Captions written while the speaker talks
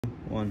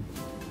One.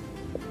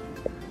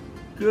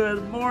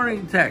 Good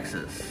morning,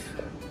 Texas.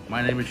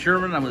 My name is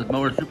Sherman. I'm with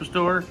Mower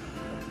Superstore.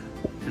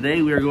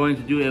 Today we are going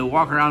to do a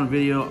walk around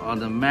video on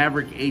the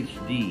Maverick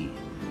HD.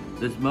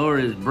 This mower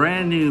is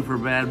brand new for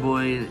Bad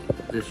Boy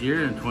this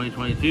year in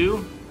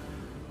 2022.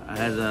 It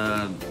has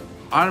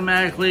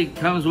automatically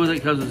comes with a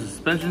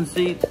suspension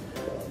seat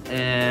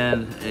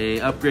and a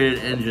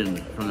upgraded engine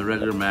from the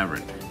regular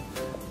Maverick.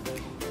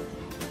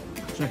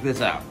 Check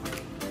this out.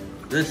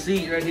 This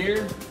seat right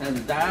here has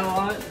a dial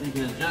on it. You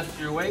can adjust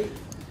your weight.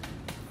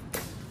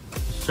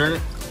 Just turn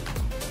it.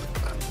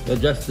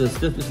 Adjust the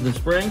stiffness of the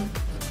spring.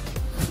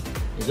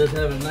 It does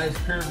have a nice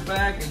curved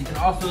back, and you can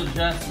also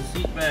adjust the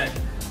seat back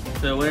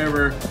to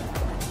whatever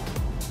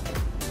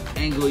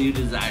angle you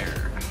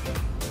desire.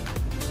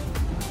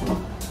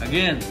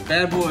 Again,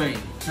 Bad Boy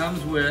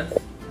comes with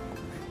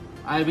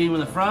I-beam in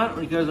the front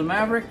because of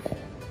Maverick,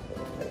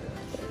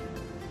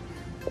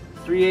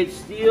 3/8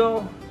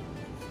 steel,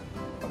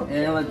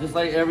 and just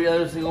like every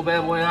other single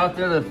Bad Boy out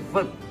there, the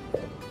foot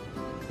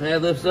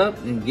pad lifts up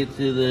and get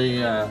to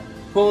the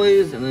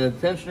pulleys and the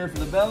tensioner for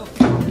the belt.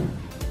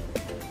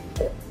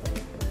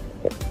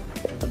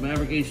 The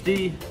Maverick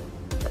HD,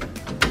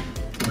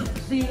 lift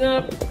the seat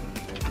up.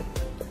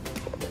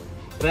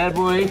 Bad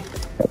Boy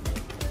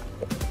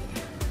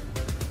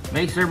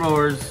makes their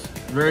mowers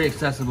very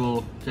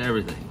accessible to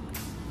everything.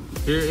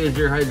 Here is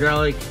your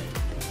hydraulic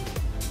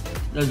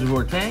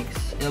reservoir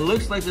tanks. It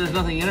looks like there's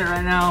nothing in it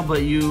right now, but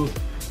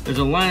there's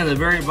a line at the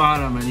very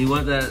bottom, and you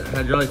want that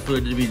hydraulic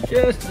fluid to be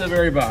just to the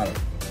very bottom.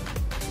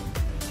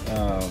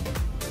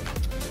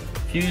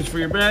 Fuse for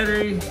your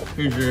battery.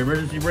 Here's your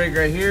emergency brake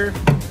right here.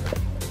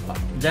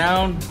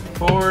 Down,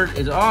 forward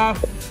is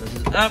off. This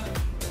is up,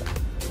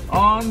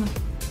 on.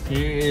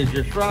 Here is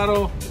your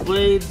throttle,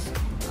 blades,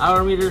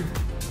 hour meter,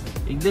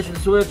 ignition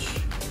switch.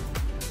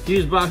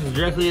 Fuse box is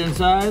directly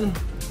inside.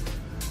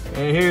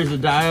 And here's the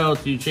dial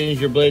to change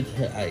your blade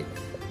height.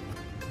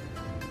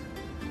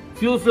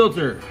 Fuel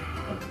filter,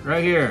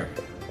 right here.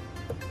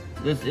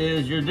 This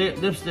is your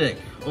dipstick.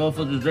 Oil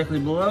filter is directly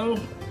below.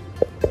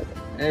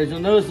 As you'll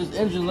notice, this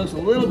engine looks a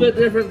little bit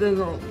different than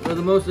the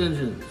most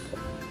engines.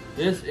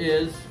 This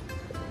is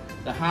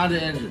the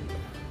Honda engine,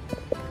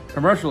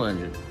 commercial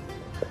engine.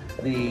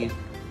 The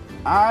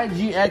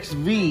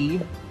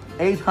IGXV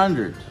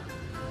 800.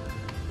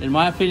 In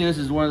my opinion, this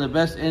is one of the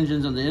best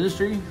engines in the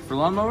industry for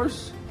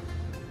lawnmowers.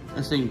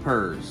 This thing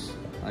purrs.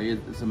 Like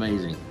it's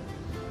amazing.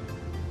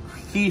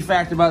 Key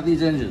fact about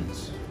these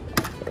engines: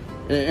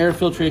 the air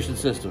filtration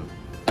system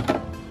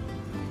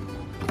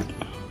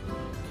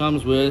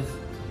comes with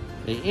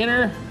an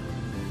inner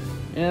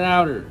and an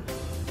outer.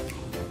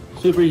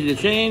 Super easy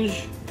to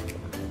change.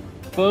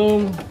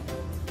 Boom.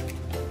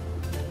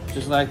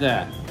 Just like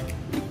that.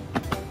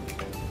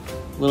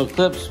 Little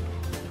clips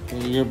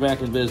and you're back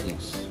in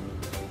business.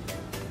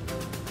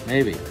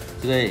 Maybe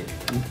today.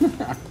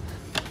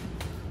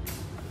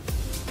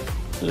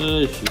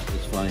 Oh shoot,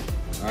 that's funny.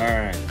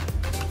 Alright.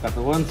 Got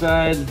the one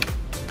side.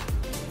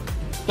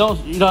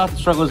 You don't have to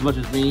struggle as much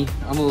as me.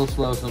 I'm a little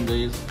slow some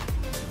days.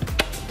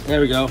 There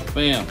we go.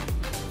 Bam.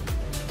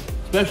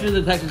 Especially in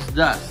the Texas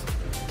dust.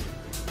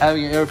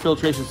 Having an air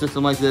filtration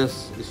system like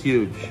this is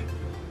huge.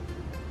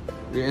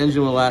 Your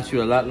engine will last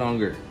you a lot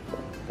longer.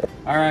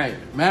 Alright,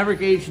 Maverick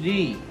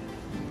HD.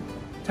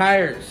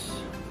 Tires.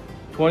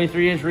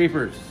 23-inch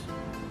reapers.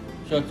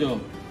 Show it to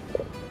them.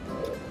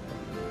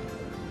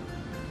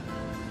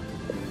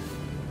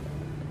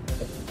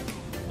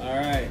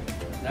 Alright,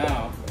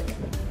 now,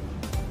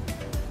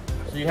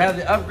 so you have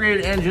the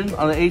upgraded engine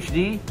on the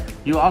HD.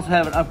 You also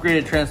have an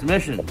upgraded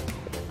transmission.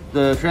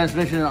 The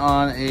transmission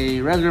on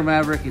a regular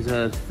Maverick is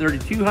a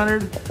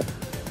 3200.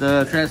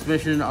 The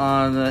transmission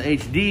on the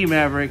HD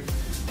Maverick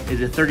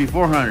is a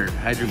 3400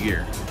 hydro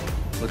gear.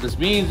 What this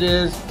means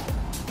is,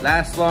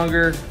 lasts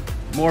longer,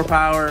 more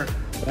power,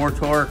 more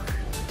torque,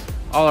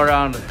 all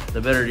around the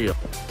better deal.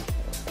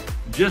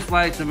 Just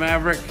like the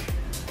Maverick,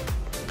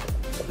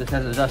 this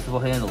has adjustable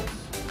handles.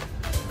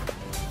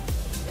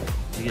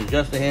 You can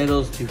adjust the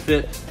handles to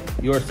fit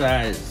your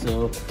size.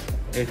 So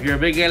if you're a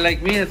big guy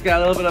like me that's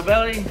got a little bit of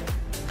belly,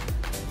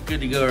 good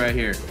to go right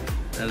here.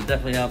 That'll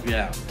definitely help you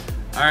out.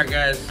 All right,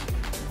 guys.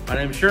 My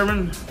name is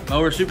Sherman,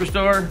 Mower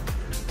Superstore.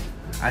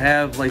 I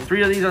have like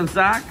 3 of these on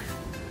stock.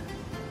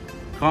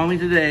 Call me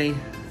today,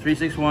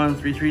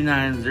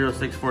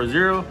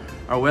 361-339-0640.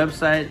 Our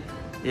website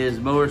is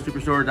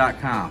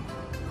mowersuperstore.com.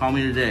 Call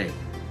me today.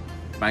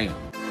 Bye.